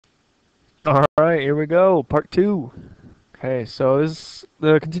Alright, here we go, part 2. Okay, so this is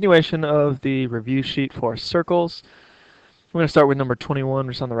the continuation of the review sheet for circles. We're going to start with number 21,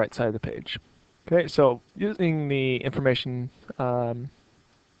 which is on the right side of the page. Okay, so using the information,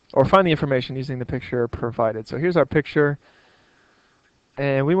 or find the information using the picture provided. So here's our picture,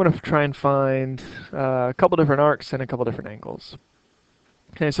 and we want to try and find a couple different arcs and a couple different angles.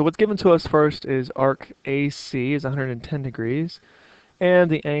 Okay, so what's given to us first is arc AC is 110 degrees,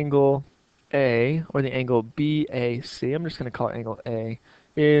 and the angle A, or the angle BAC, I'm just going to call it angle A,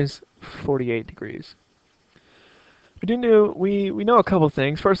 is 48 degrees. We know a couple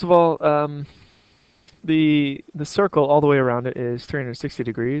things. First of all, the circle all the way around it is 360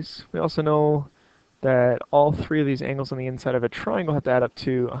 degrees. We also know that all three of these angles on the inside of a triangle have to add up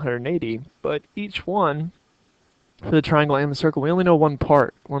to 180, but each one, for the triangle and the circle, we only know one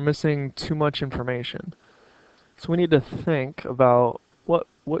part. We're missing too much information. So we need to think about what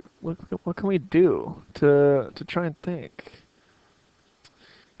can we do to try and think.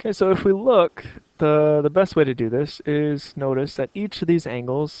 Okay, so if we look, the best way to do this is notice that each of these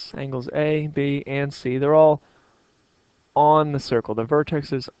angles, angles A, B, and C, they're all on the circle. The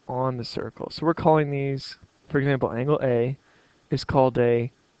vertex is on the circle. So we're calling these, for example, angle A is called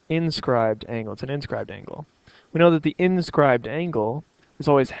a inscribed angle. It's an inscribed angle. We know that the inscribed angle is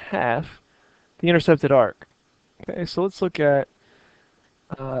always half the intercepted arc. Okay, so let's look at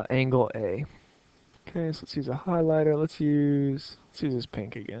angle A. Okay, so let's use a highlighter. Let's use this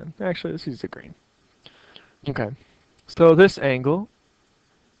pink again. Actually, let's use the green. Okay, so this angle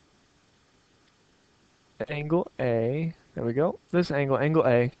A, there we go. This angle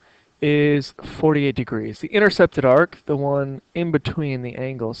A, is 48 degrees. The intercepted arc, the one in between the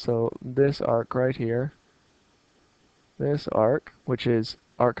angles, so this arc right here, this arc, which is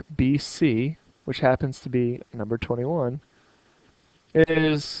arc BC, which happens to be number 21,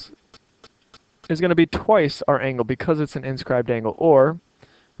 is going to be twice our angle because it's an inscribed angle, or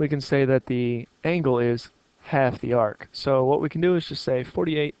we can say that the angle is half the arc. So what we can do is just say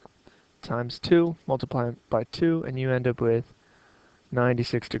 48 times 2, multiply by 2, and you end up with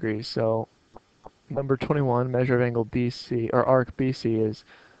 96 degrees. So number 21, measure of angle BC, or arc BC, is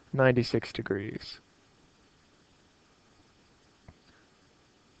 96 degrees.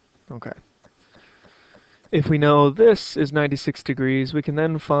 Okay. If we know this is 96 degrees, we can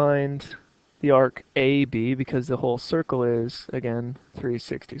then find the arc AB, because the whole circle is, again,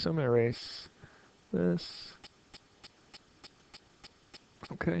 360. So I'm going to erase this.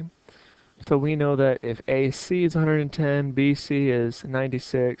 Okay. So we know that if AC is 110, BC is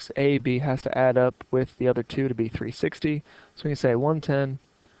 96, AB has to add up with the other two to be 360. So we can say 110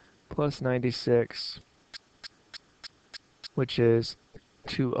 plus 96, which is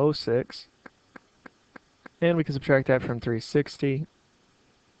 206. And we can subtract that from 360.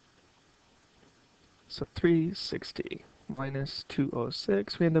 So 360 minus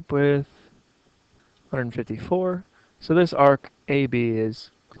 206, we end up with 154. So this arc AB is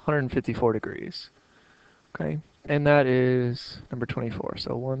 154 degrees. Okay, and that is number 24,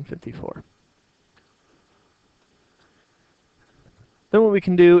 so 154. Then what we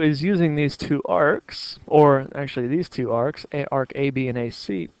can do is, using these two arcs, or actually these two arcs, arc AB and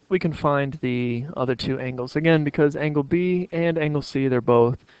AC, we can find the other two angles. Again, because angle B and angle C, they're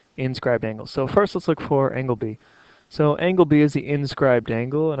both inscribed angles. So first let's look for angle B. So angle B is the inscribed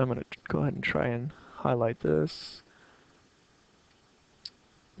angle, and I'm going to go ahead and try and highlight this.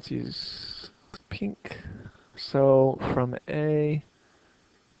 Let's use pink. So from A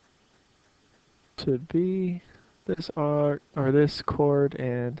to B, this arc, or this chord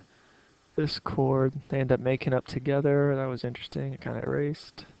and this chord, they end up making up together. That was interesting. It kind of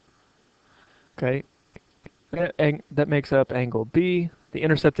erased. Okay. That makes up angle B. The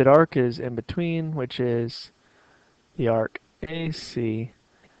intercepted arc is in between, which is the arc AC.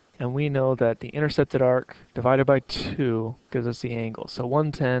 And we know that the intercepted arc divided by 2 gives us the angle. So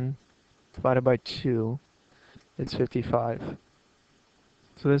 110 divided by 2 is 55.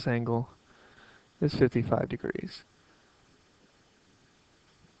 So this angle is 55 degrees.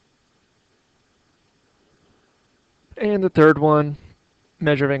 And the third one,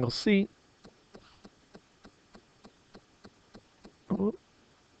 measure of angle C.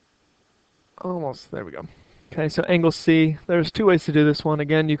 Almost, there we go. Okay, so angle C, there's two ways to do this one.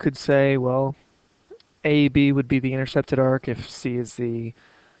 Again, you could say, well, AB would be the intercepted arc if C is the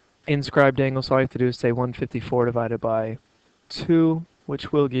inscribed angle, so all you have to do is say 154 divided by 2,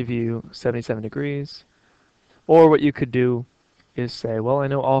 which will give you 77 degrees. Or what you could do is say, well, I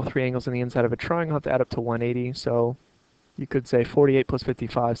know all three angles on the inside of a triangle have to add up to 180, so you could say 48 plus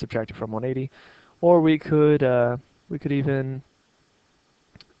 55 subtracted from 180. Or we could even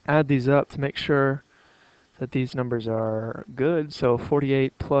add these up to make sure that these numbers are good. So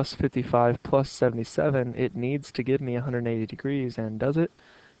 48 plus 55 plus 77, it needs to give me 180 degrees, and does it?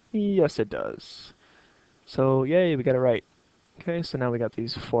 Yes, it does. So yay, we got it right. Okay, so now we got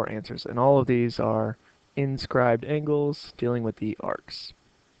these 4 answers, and all of these are inscribed angles dealing with the arcs.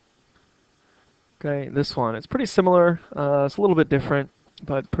 Okay, this one, it's pretty similar. It's a little bit different,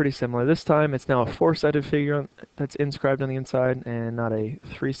 but pretty similar. This time it's now a 4-sided figure that's inscribed on the inside and not a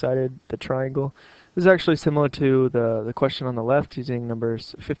 3-sided, the triangle. This is actually similar to the question on the left using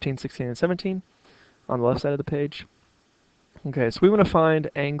numbers 15, 16, and 17 on the left side of the page. Okay, so we want to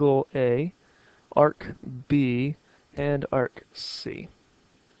find angle A, arc B, and arc C.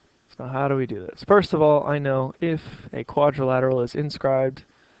 So how do we do this? First of all, I know if a quadrilateral is inscribed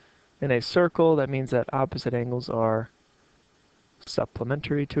in a circle, that means that opposite angles are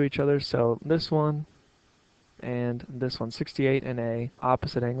supplementary to each other. So this one and this one, 68 and A,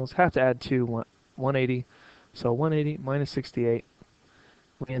 opposite angles, have to add to 180. So 180 minus 68,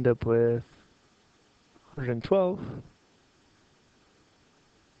 we end up with 112.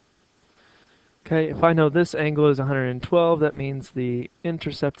 Okay, if I know this angle is 112, that means the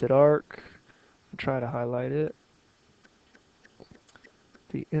intercepted arc, I'll try to highlight it,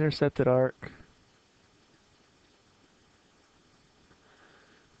 the intercepted arc,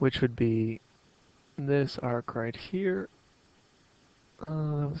 which would be this arc right here.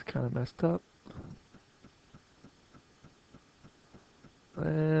 That was kind of messed up.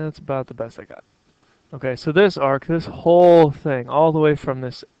 That's about the best I got. Okay, so this arc, this whole thing, all the way from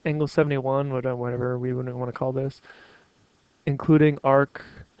this angle 71, whatever we wouldn't want to call this, including arc,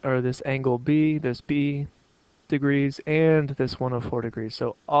 or this angle B, this B degrees, and this 104 degrees.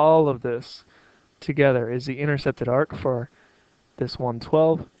 So all of this together is the intercepted arc for this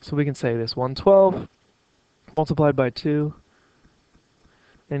 112. So we can say this 112 multiplied by 2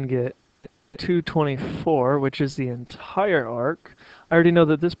 and get 224, which is the entire arc. I already know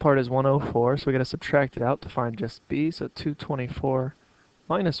that this part is 104, so we got to subtract it out to find just B. So 224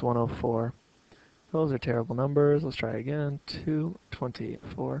 minus 104. Those are terrible numbers. Let's try again.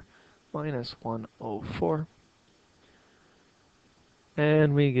 224 minus 104.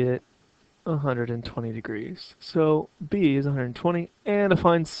 And we get 120 degrees. So B is 120. And to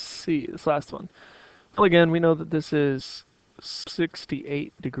find C, this last one. Well, again, we know that this is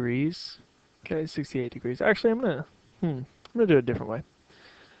 68 degrees. Okay, 68 degrees. Actually, I'm gonna do it a different way.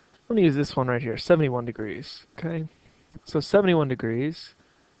 I'm gonna use this one right here, 71 degrees. Okay, so 71 degrees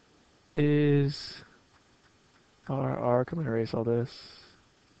is our arc. I'm gonna erase all this.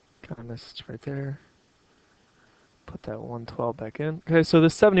 Kind of missed right there. Put that 112 back in. Okay, so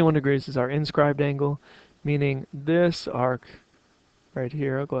this 71 degrees is our inscribed angle, meaning this arc right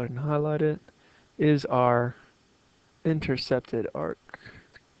here, I'll go ahead and highlight it, is our intercepted arc.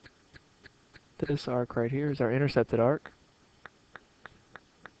 This arc right here is our intercepted arc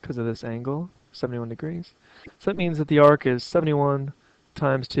because of this angle, 71 degrees. So that means that the arc is 71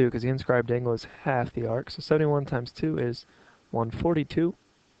 times 2, because the inscribed angle is half the arc. So 71 times 2 is 142.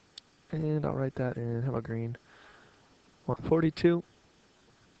 And I'll write that in, how about green? 142.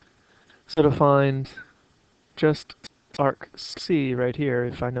 So to find just arc C right here,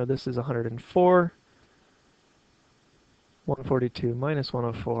 if I know this is 104, 142 minus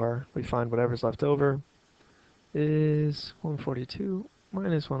 104, we find whatever's left over is 142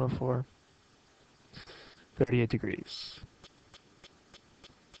 minus 104, 38 degrees.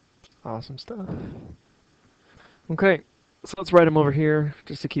 Awesome stuff. Okay, so let's write them over here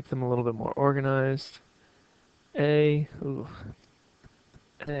just to keep them a little bit more organized. A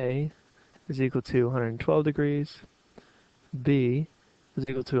is equal to 112 degrees, B is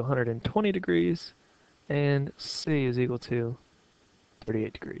equal to 120 degrees, and C is equal to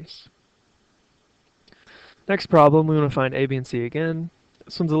 38 degrees. Next problem, we want to find A, B, and C again.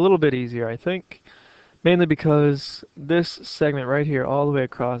 This one's a little bit easier, I think, mainly because this segment right here all the way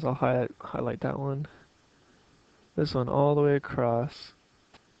across, I'll highlight that one. This one all the way across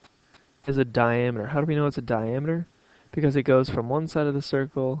is a diameter. How do we know it's a diameter? Because it goes from one side of the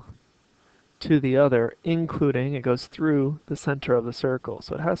circle to the other, including it goes through the center of the circle.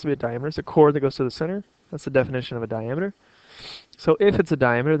 So it has to be a diameter. It's a chord that goes to the center. That's the definition of a diameter. So if it's a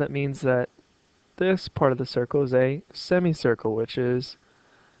diameter, that means that this part of the circle is a semicircle, which is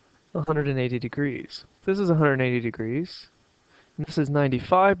 180 degrees. This is 180 degrees, and this is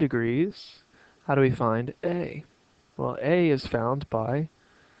 95 degrees. How do we find A? Well, A is found by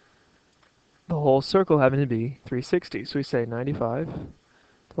the whole circle having to be 360. So we say 95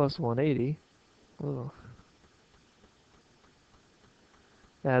 plus 180. Oh.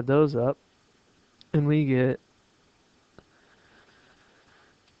 Add those up, and we get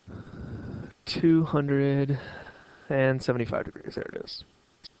 275 degrees. There it is.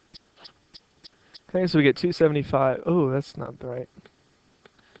 Okay, so we get 275. Oh, that's not right.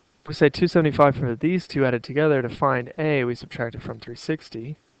 We say 275 for these two added together. To find A, we subtract it from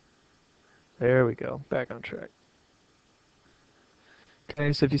 360. There we go. Back on track.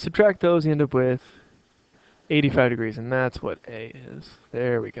 Okay, so if you subtract those, you end up with 85 degrees, and that's what A is.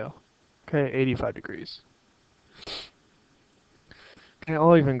 There we go. Okay, 85 degrees. Okay,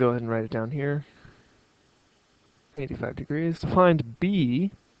 I'll even go ahead and write it down here. 85 degrees. To find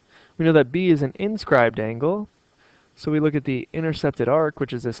B, we know that B is an inscribed angle. So we look at the intercepted arc,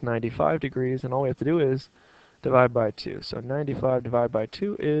 which is this 95 degrees, and all we have to do is divide by 2. So 95 divided by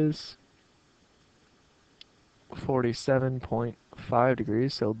 2 is 47.5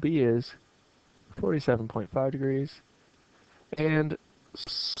 degrees. So B is 47.5 degrees. And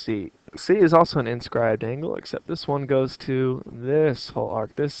C. C is also an inscribed angle, except this one goes to this whole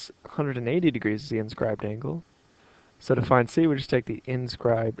arc. This 180 degrees is the inscribed angle. So to find C, we just take the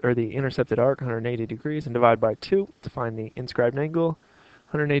inscribed, or the intercepted arc, 180 degrees, and divide by 2 to find the inscribed angle.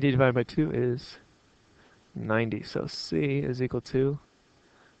 180 divided by 2 is 90. So C is equal to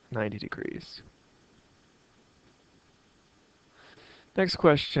 90 degrees. Next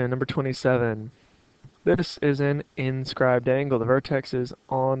question, number 27. This is an inscribed angle. The vertex is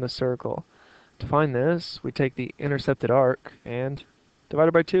on the circle. To find this, we take the intercepted arc and divide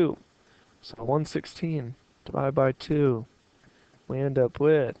it by 2. So 116 divided by 2. We end up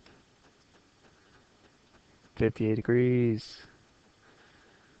with 58 degrees.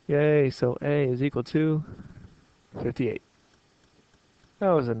 Yay, so A is equal to 58. That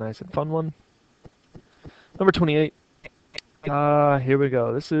was a nice and fun one. Number 28. Here we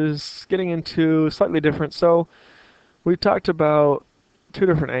go. This is getting into slightly different. So we've talked about two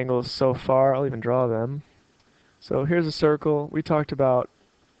different angles so far. I'll even draw them. So here's a circle. We talked about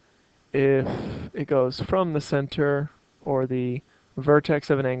if it goes from the center, or the vertex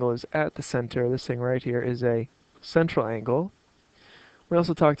of an angle is at the center. This thing right here is a central angle. We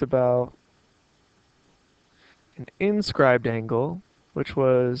also talked about an inscribed angle, which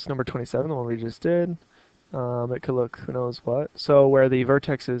was number 27, the one we just did. It could look who knows what. So where the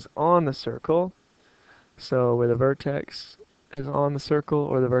vertex is on the circle, so where the vertex is on the circle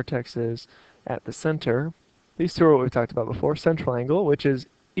or the vertex is at the center. These two are what we've talked about before. Central angle, which is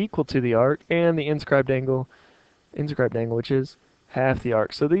equal to the arc, and the inscribed angle, which is half the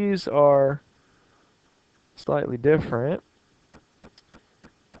arc. So these are slightly different.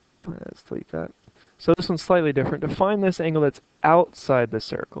 Let's delete that. So this one's slightly different. To find this angle that's outside the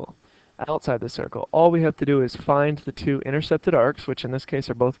circle, all we have to do is find the two intercepted arcs, which in this case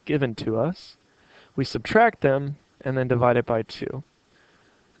are both given to us. We subtract them and then divide it by 2.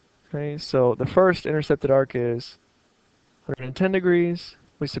 Okay, so the first intercepted arc is 110 degrees.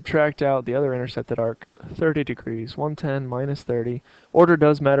 We subtract out the other intercepted arc, 30 degrees. 110 minus 30. Order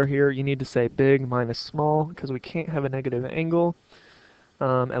does matter here. You need to say big minus small because we can't have a negative angle.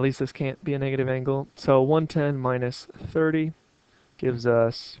 At least this can't be a negative angle. So 110 minus 30 gives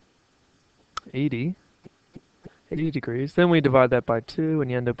us 80 degrees. Then we divide that by 2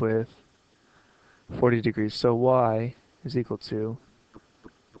 and you end up with 40 degrees. So Y is equal to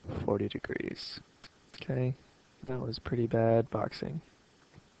 40 degrees. Okay, that was pretty bad boxing.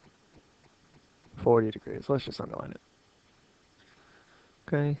 40 degrees. Let's just underline it.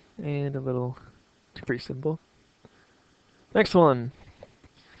 Okay, and a little degree symbol. Next one.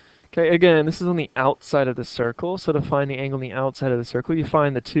 Okay, again, this is on the outside of the circle, so to find the angle on the outside of the circle, you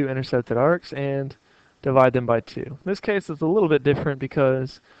find the two intercepted arcs and divide them by 2. In this case, it's a little bit different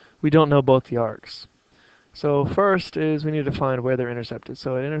because we don't know both the arcs. So first is we need to find where they're intercepted.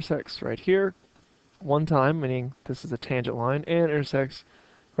 So it intersects right here one time, meaning this is a tangent line, and intersects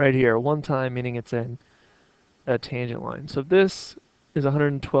right here one time, meaning it's in a tangent line. So this is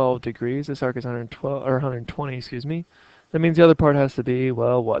 112 degrees. This arc is 112 or 120, excuse me. That means the other part has to be,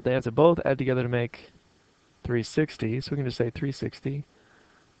 well, what? They have to both add together to make 360. So we can just say 360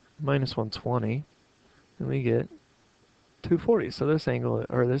 minus 120, and we get 240. So this angle,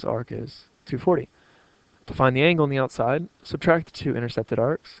 or this arc, is 240. To find the angle on the outside, subtract the two intercepted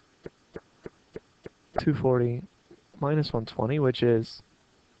arcs. 240 minus 120, which is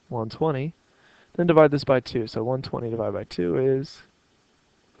 120. Then divide this by 2. So 120 divided by 2 is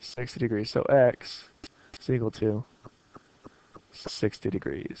 60 degrees. So X is equal to 60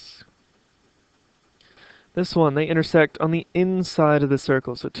 degrees. This one, they intersect on the inside of the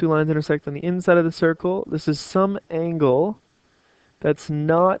circle. So two lines intersect on the inside of the circle. This is some angle that's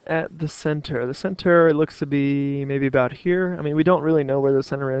not at the center. The center, it looks to be maybe about here. I mean, we don't really know where the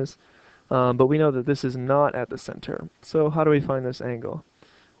center is, but we know that this is not at the center. So how do we find this angle?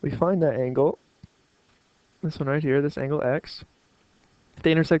 We find that angle, this one right here, this angle x. If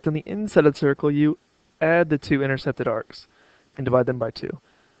they intersect on the inside of the circle, you add the two intercepted arcs and divide them by 2.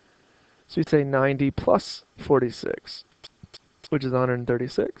 So you'd say 90 plus 46, which is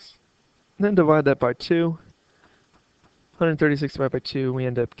 136. And then divide that by 2. 136 divided by 2, we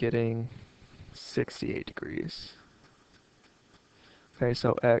end up getting 68 degrees. Okay,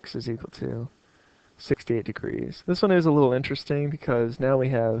 so x is equal to 68 degrees. This one is a little interesting because now we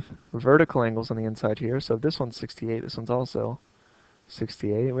have vertical angles on the inside here. So if this one's 68, this one's also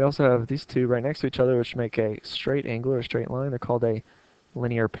 68. We also have these two right next to each other, which make a straight angle or a straight line. They're called a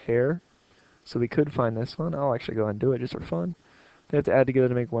linear pair. So we could find this one. I'll actually go ahead and do it just for fun. They have to add together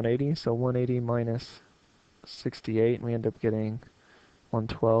to make 180. So 180 minus 68, and we end up getting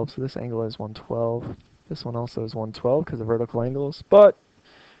 112. So this angle is 112. This one also is 112 because of vertical angles, but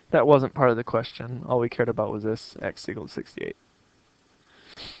that wasn't part of the question. All we cared about was this x equals 68.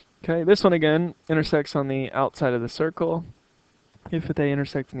 Okay, this one again intersects on the outside of the circle. If they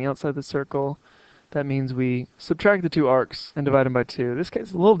intersect on the outside of the circle, that means we subtract the two arcs and divide them by 2. This case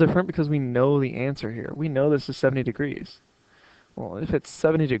is a little different because we know the answer here. We know this is 70 degrees. Well, if it's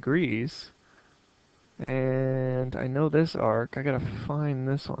 70 degrees, and I know this arc, I gotta find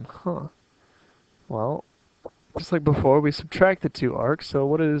this one, huh? Well, just like before, we subtract the two arcs. So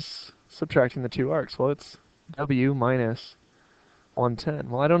what is subtracting the two arcs? Well, it's w minus 110.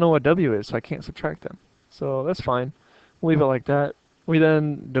 Well, I don't know what w is, so I can't subtract them. So that's fine. We'll leave it like that. We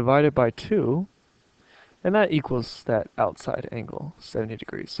then divide it by 2, and that equals that outside angle, 70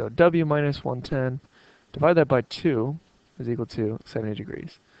 degrees. So w minus 110, divide that by 2, is equal to 70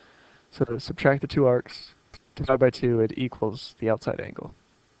 degrees. So to subtract the two arcs, divide by 2, it equals the outside angle.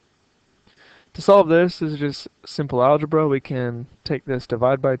 To solve this is just simple algebra. We can take this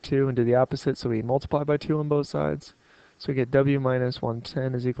divide by 2 and do the opposite, so we multiply by 2 on both sides. So we get w minus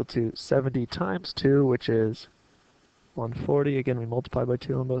 110 is equal to 70 times 2, which is 140. Again, we multiply by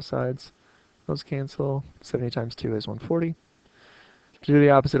 2 on both sides. Those cancel. 70 times 2 is 140. To do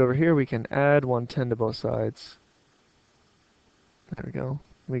the opposite over here, we can add 110 to both sides. There we go.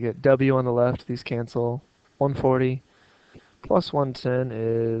 We get w on the left, these cancel. 140 plus 110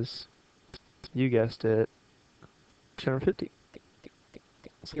 is, you guessed it, 250.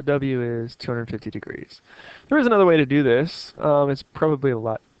 So w is 250 degrees. There is another way to do this. It's probably a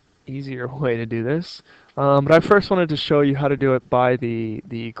lot easier way to do this. But I first wanted to show you how to do it by the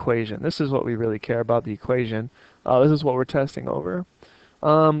equation. This is what we really care about, the equation. This is what we're testing over.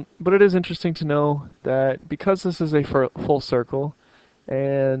 But it is interesting to know that because this is a full circle,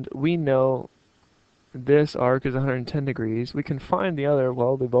 and we know this arc is 110 degrees, we can find the other,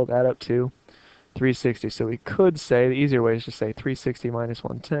 well, they both add up to 360. So we could say, the easier way is to say 360 minus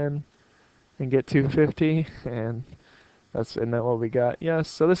 110 and get 250, and isn't that what we got? Yes,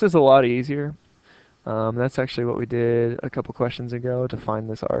 so this is a lot easier. That's actually what we did a couple questions ago to find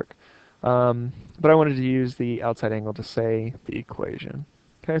this arc. But I wanted to use the outside angle to say the equation.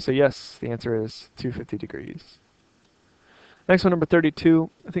 Okay, so yes, the answer is 250 degrees. Next one, number 32.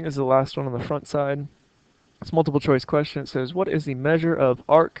 I think this is the last one on the front side. It's a multiple choice question. It says, what is the measure of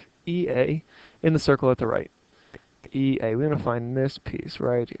arc EA in the circle at the right? EA, we're going to find this piece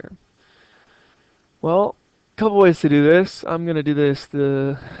right here. Well, a couple ways to do this. I'm going to do this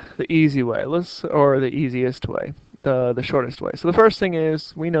the easy way, or the easiest way, the shortest way. So the first thing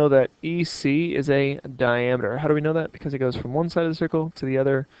is, we know that EC is a diameter. How do we know that? Because it goes from one side of the circle to the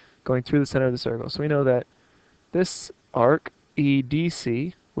other, going through the center of the circle. So we know that this arc,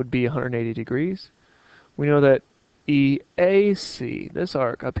 EDC, would be 180 degrees. We know that EAC, this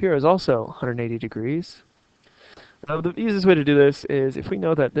arc up here, is also 180 degrees. Now the easiest way to do this is, if we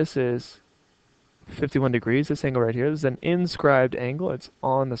know that this is 51 degrees, this angle right here, this is an inscribed angle, it's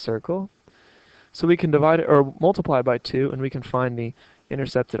on the circle. So we can divide it, or multiply by 2, and we can find the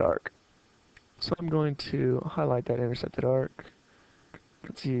intercepted arc. So I'm going to highlight that intercepted arc.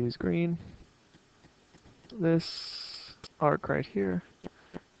 Let's use green. This arc right here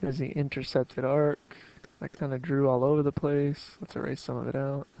is the intercepted arc. I kind of drew all over the place. Let's erase some of it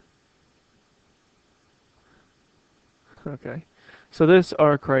out. Okay, so this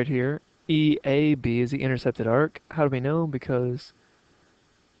arc right here, EAB, is the intercepted arc. How do we know? Because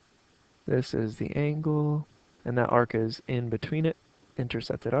this is the angle, and that arc is in between it,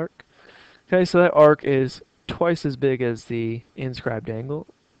 intercepted arc. Okay, so that arc is twice as big as the inscribed angle.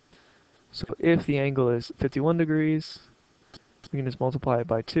 So if the angle is 51 degrees, we can just multiply it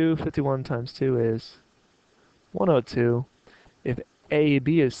by 2. 51 times 2 is 102. If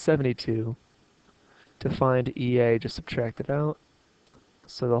AB is 72, to find EA, just subtract it out.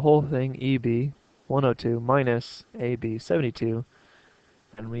 So the whole thing, EB, 102, minus AB, 72,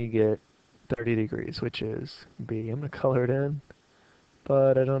 and we get 30 degrees, which is B. I'm going to color it in,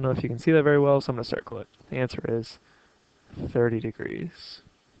 but I don't know if you can see that very well, so I'm going to circle it. The answer is 30 degrees.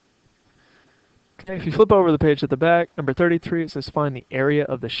 Okay, if you flip over the page at the back, number 33, it says find the area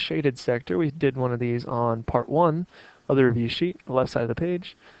of the shaded sector. We did one of these on part 1 of the review sheet, the left side of the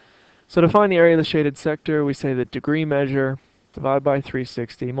page. So to find the area of the shaded sector, we say the degree measure divided by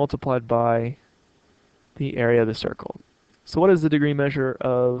 360 multiplied by the area of the circle. So what is the degree measure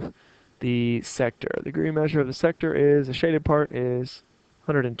of the sector? The degree measure of the sector is, the shaded part is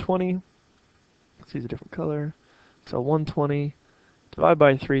 120. Let's use a different color. So 120 divided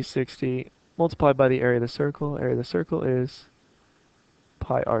by 360 multiplied by the area of the circle. Area of the circle is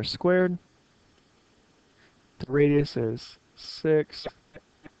pi r squared. The radius is 6.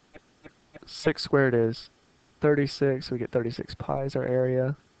 6 squared is 36. So we get 36 pi as our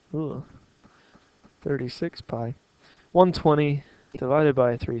area. Ooh, 36 pi. 120 divided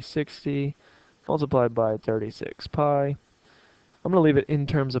by 360 multiplied by 36 pi. I'm going to leave it in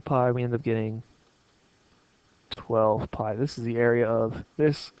terms of pi. We end up getting 12 pi. This is the area of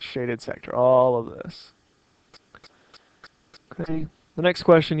this shaded sector, all of this. Okay. The next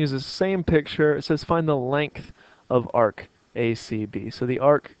question uses the same picture. It says find the length of arc ACB. So the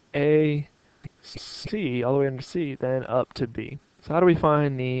arc AC all the way under C, then up to B. So how do we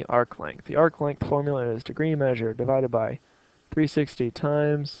find the arc length? The arc length formula is degree measure divided by 360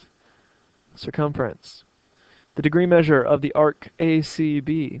 times circumference. The degree measure of the arc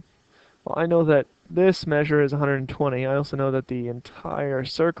ACB. Well, I know that this measure is 120. I also know that the entire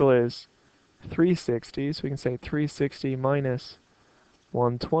circle is 360, so we can say 360 minus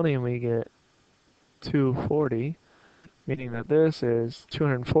 120 and we get 240, meaning that this is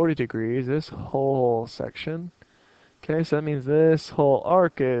 240 degrees, this whole section. Okay, so that means this whole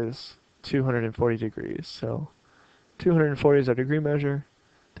arc is 240 degrees. So 240 is our degree measure,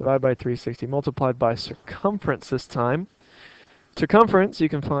 divided by 360, multiplied by circumference this time. Circumference you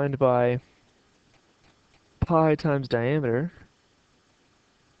can find by pi times diameter.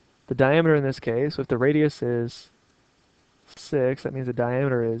 The diameter in this case, if the radius is 6, that means the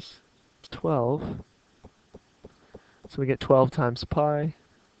diameter is 12. So we get 12 times pi.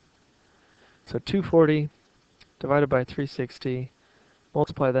 So 240 divided by 360,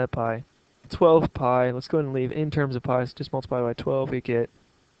 multiply that by 12 pi. Let's go ahead and leave in terms of pi, so just multiply by 12, we get,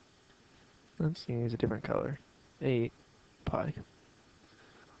 let's use a different color, 8 pi.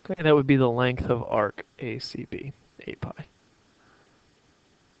 Okay, that would be the length of arc ACB, 8 pi.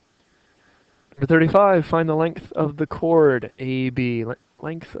 Number 35, find the length of the chord AB.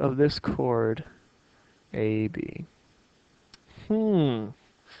 Length of this chord AB.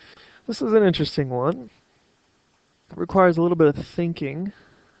 This is an interesting one. It requires a little bit of thinking.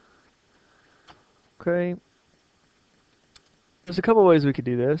 Okay. There's a couple ways we could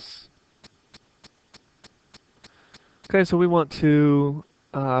do this. Okay, so we want to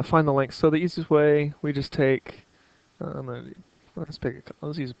find the length. So the easiest way, we just take,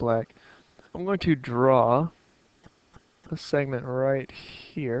 let's use black. I'm going to draw a segment right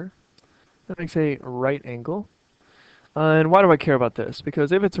here. That makes a right angle. And why do I care about this?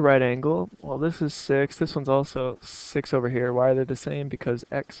 Because if it's a right angle, well, this is 6. This one's also 6 over here. Why are they the same? Because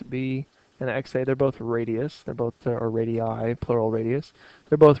XB and XA, they're both radius. They're both, or radii, plural radius.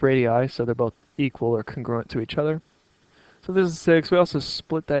 They're both radii, so they're both equal or congruent to each other. So this is 6. We also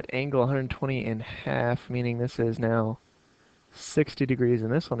split that angle 120 in half, meaning this is now 60 degrees,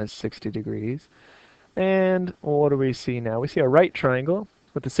 and this one is 60 degrees. And what do we see now? We see a right triangle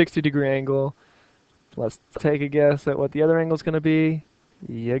with a 60-degree angle. Let's take a guess at what the other angle is going to be.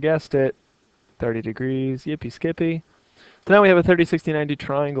 You guessed it, 30 degrees. Yippee skippy. So now we have a 30, 60, 90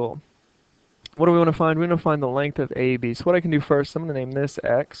 triangle. What do we want to find? We want to find the length of AB. So what I can do first, I'm going to name this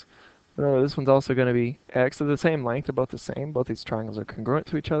X. This one's also going to be X. They're the same length. They're both the same. Both these triangles are congruent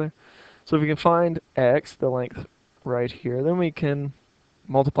to each other. So if we can find X, the length right here, then we can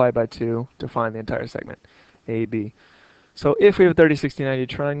multiply by 2 to find the entire segment, AB. So if we have a 30, 60, 90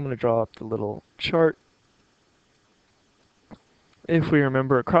 triangle, I'm going to draw up the little chart. If we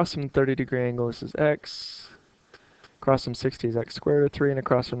remember, across from the 30-degree angle, this is X. Across from 60 is X squared of 3, and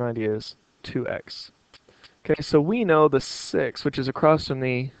across from 90 is 2X. Okay, so we know the 6, which is across from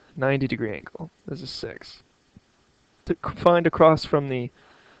the 90-degree angle. This is 6. To find across from the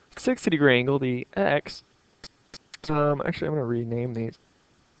 60-degree angle, the X, actually I'm going to rename these.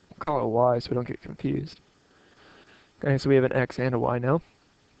 I'll call it Y so we don't get confused. Okay, so we have an X and a Y now.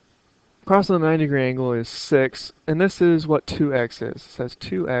 Across from the 90-degree angle is 6, and this is what 2x is. It says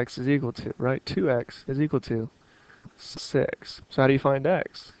 2x is equal to, right? 2x is equal to 6. So how do you find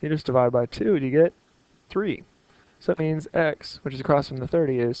x? You just divide by 2 and you get 3. So that means x, which is across from the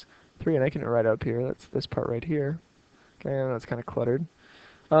 30, is 3, and I can write up here. That's this part right here. Okay, I know it's kind of cluttered.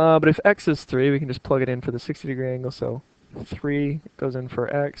 But if x is 3, we can just plug it in for the 60-degree angle. So 3 goes in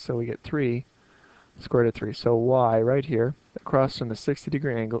for x, so we get 3 square root of 3. So y right here, across from the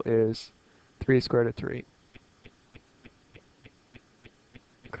 60-degree angle, is 3 square root of 3.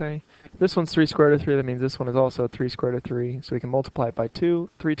 Okay, this one's 3 square root of 3. That means this one is also 3 square root of 3. So we can multiply it by 2.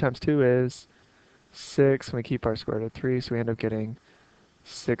 3 times 2 is 6, and we keep our square root of 3, so we end up getting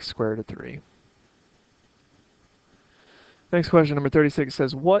 6 square root of 3. Next question, number 36,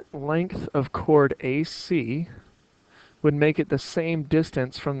 says, what length of chord AC would make it the same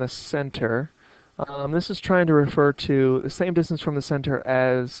distance from the center? This is trying to refer to the same distance from the center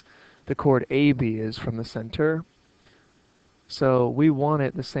as the chord AB is from the center. So we want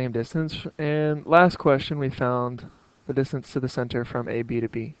it the same distance. And last question, we found the distance to the center from AB to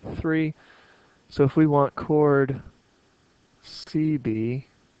B, 3. So if we want chord CB,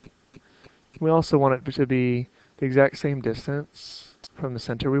 we also want it to be the exact same distance from the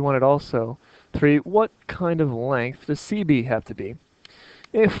center. We want it also 3. What kind of length does CB have to be?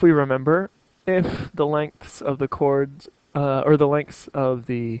 If we remember, if the lengths of the chords, or the lengths of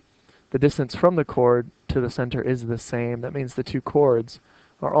the distance from the chord to the center is the same, that means the two chords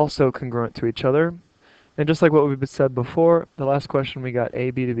are also congruent to each other. And just like what we've said before, the last question we got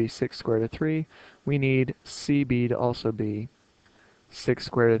AB to be 6 square root of 3. We need CB to also be 6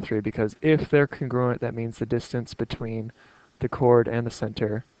 square root of 3, because if they're congruent, that means the distance between the chord and the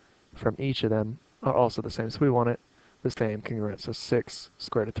center from each of them are also the same. So we want it the same, congruent. So 6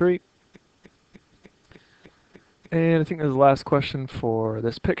 square root of 3. And I think this is the last question for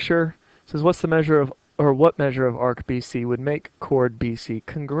this picture. It says, what's the measure of, or what measure of arc BC would make chord BC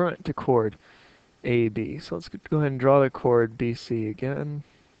congruent to chord AB? So let's go ahead and draw the chord BC again.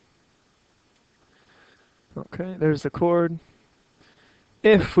 Okay, there's the chord.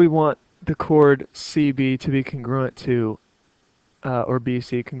 If we want the chord CB to be congruent to, or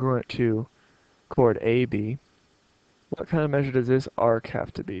BC congruent to chord AB, what kind of measure does this arc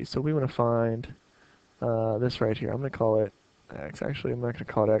have to be? So we want to find this right here. I'm going to call it x. Actually, I'm not going to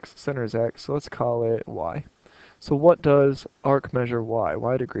call it x. The center is x, so let's call it y. So what does arc measure y?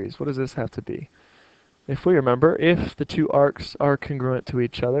 Y degrees. What does this have to be? If we remember, if the two arcs are congruent to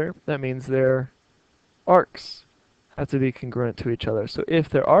each other, that means their arcs have to be congruent to each other. So if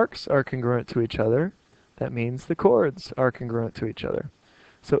their arcs are congruent to each other, that means the chords are congruent to each other.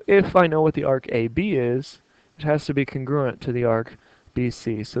 So if I know what the arc AB is, it has to be congruent to the arc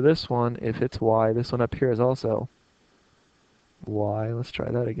BC. So this one, if it's y, this one up here is also y. Let's try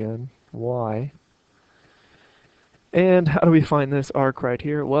that again. Y. And how do we find this arc right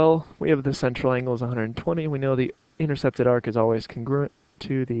here? Well, we have the central angle is 120. We know the intercepted arc is always congruent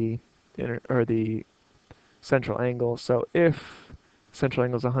to the central angle. So if central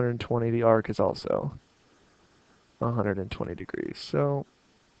angle is 120, the arc is also 120 degrees. So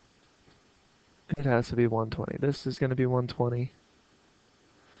it has to be 120. This is going to be 120.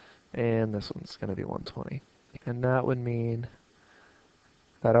 And this one's going to be 120. And that would mean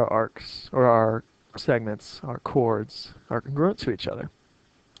that our arcs, or our segments, our chords, are congruent to each other.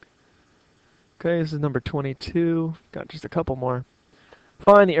 Okay, this is number 22. Got just a couple more.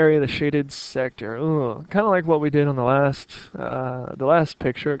 Find the area of the shaded sector. Ooh, kind of like what we did on the last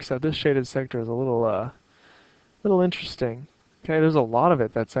picture, except this shaded sector is a little interesting. Okay, there's a lot of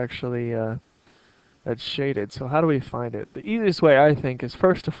it that's actually that's shaded. So how do we find it? The easiest way, I think, is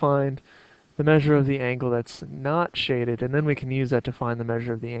first to find the measure of the angle that's not shaded, and then we can use that to find the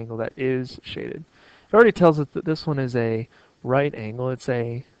measure of the angle that is shaded. It already tells us that this one is a right angle. It's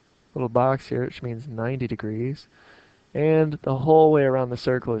a little box here, which means 90 degrees. And the whole way around the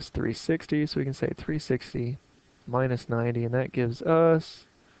circle is 360, so we can say 360 minus 90, and that gives us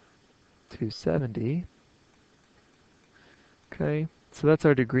 270. Okay, so that's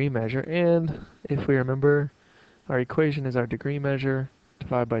our degree measure, and if we remember, our equation is our degree measure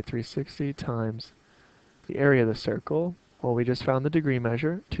divided by 360 times the area of the circle. Well, we just found the degree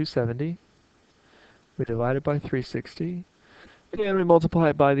measure, 270. We divide it by 360, and we multiply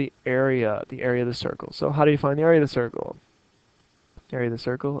it by the area of the circle. So how do you find the area of the circle? The area of the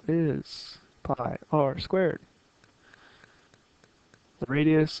circle is pi r squared. The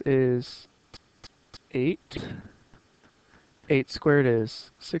radius is 8. 8 squared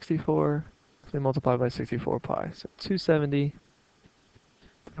is 64. So we multiply by 64 pi. So 270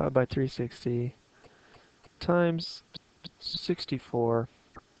 divided by 360 times 64.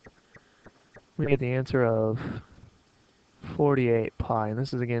 We get the answer of 48 pi, and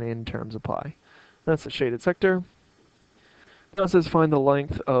this is again in terms of pi. That's the shaded sector. Now it says find the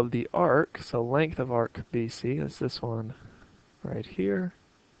length of the arc. So length of arc BC, that's this one right here.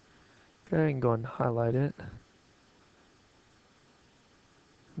 Okay, I can go and highlight it.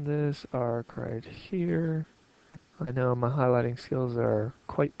 This arc right here. I know my highlighting skills are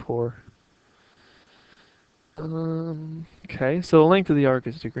quite poor. Okay, so the length of the arc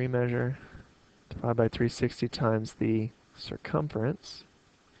is degree measure divided by 360 times the circumference.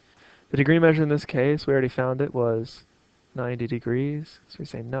 The degree measure in this case, we already found it, was 90 degrees. So we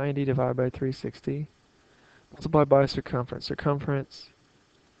say 90 divided by 360 multiplied by circumference. Circumference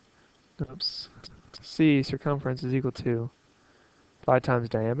is equal to 5 times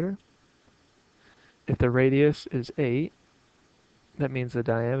diameter. If the radius is 8, that means the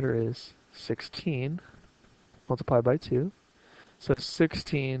diameter is 16 multiplied by 2. So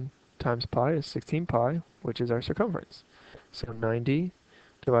 16 times pi is 16 pi, which is our circumference. So 90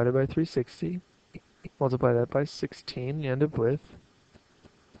 divided by 360, multiply that by 16, you end up with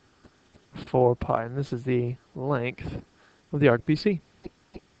 4 pi. And this is the length of the arc BC.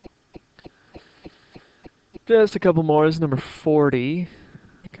 Just a couple more. This is number 40.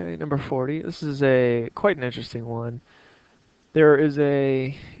 Okay, number 40. This is quite an interesting one. There's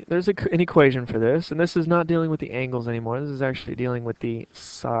an equation for this, and this is not dealing with the angles anymore. This is actually dealing with the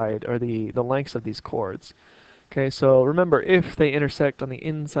side, or the lengths of these chords. Okay, so remember, if they intersect on the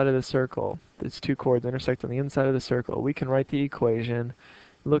inside of the circle, these two chords intersect on the inside of the circle, we can write the equation.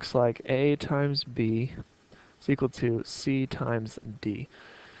 It looks like A times B is equal to C times D.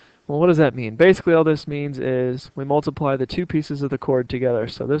 Well, what does that mean? Basically, all this means is we multiply the two pieces of the chord together.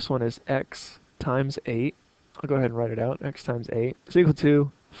 So this one is x times 8. I'll go ahead and write it out. X times 8 is equal to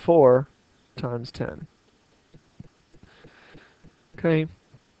 4 times 10. Okay.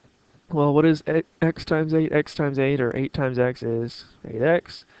 Well, what is x times 8? X times 8, or 8 times x, is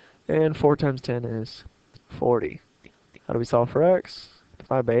 8x. And 4 times 10 is 40. How do we solve for x?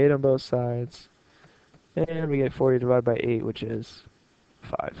 Divide by 8 on both sides. And we get 40 divided by 8, which is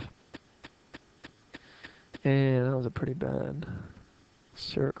 5. And that was a pretty bad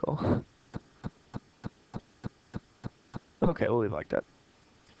circle. Okay, we'll leave it like that.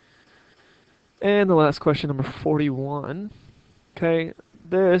 And the last question, number 41. Okay,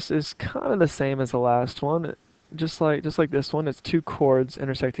 this is kind of the same as the last one. Just like this one, it's two chords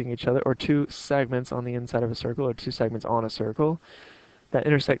intersecting each other, or two segments on the inside of a circle, or two segments on a circle that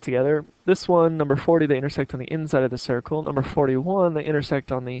intersect together. This one, number 40, they intersect on the inside of the circle. Number 41, they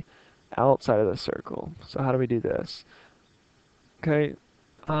intersect on the outside of the circle. So how do we do this? Okay,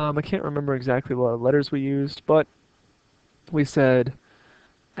 I can't remember exactly what letters we used, but we said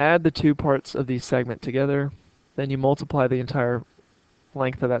add the two parts of the segment together, then you multiply the entire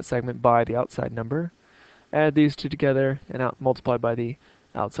length of that segment by the outside number. Add these two together and multiply by the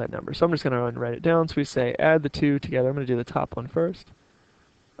outside number. So I'm just going to go and write it down. So we say add the two together. I'm going to do the top one first.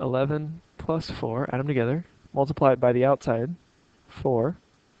 11 plus 4, add them together, multiply it by the outside, 4.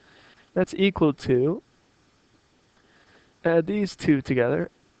 That's equal to, add these two together,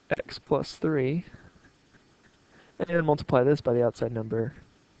 x plus 3, and multiply this by the outside number,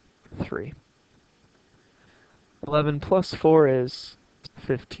 3. 11 plus 4 is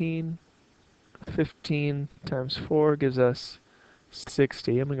 15. 15 times 4 gives us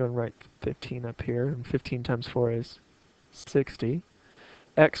 60. I'm going to go and write 15 up here, and 15 times 4 is 60.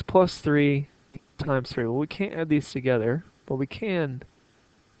 X plus 3 times 3. Well, we can't add these together, but we can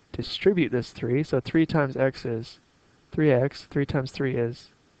distribute this 3. So 3 times x is 3x. 3 times 3 is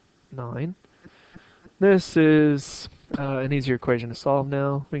 9. This is an easier equation to solve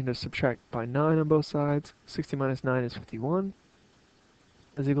now. We can just subtract by 9 on both sides. 60 minus 9 is 51.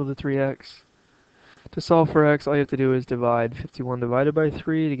 Is equal to 3x. To solve for x, all you have to do is divide 51 divided by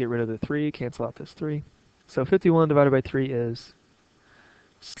 3 to get rid of the 3. Cancel out this 3. So 51 divided by 3 is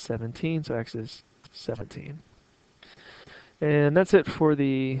 17, so x is 17. And that's it for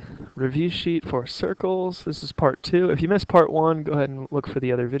the review sheet for circles. This is part 2. If you missed part 1, go ahead and look for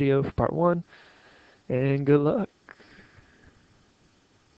the other video for part 1. And good luck.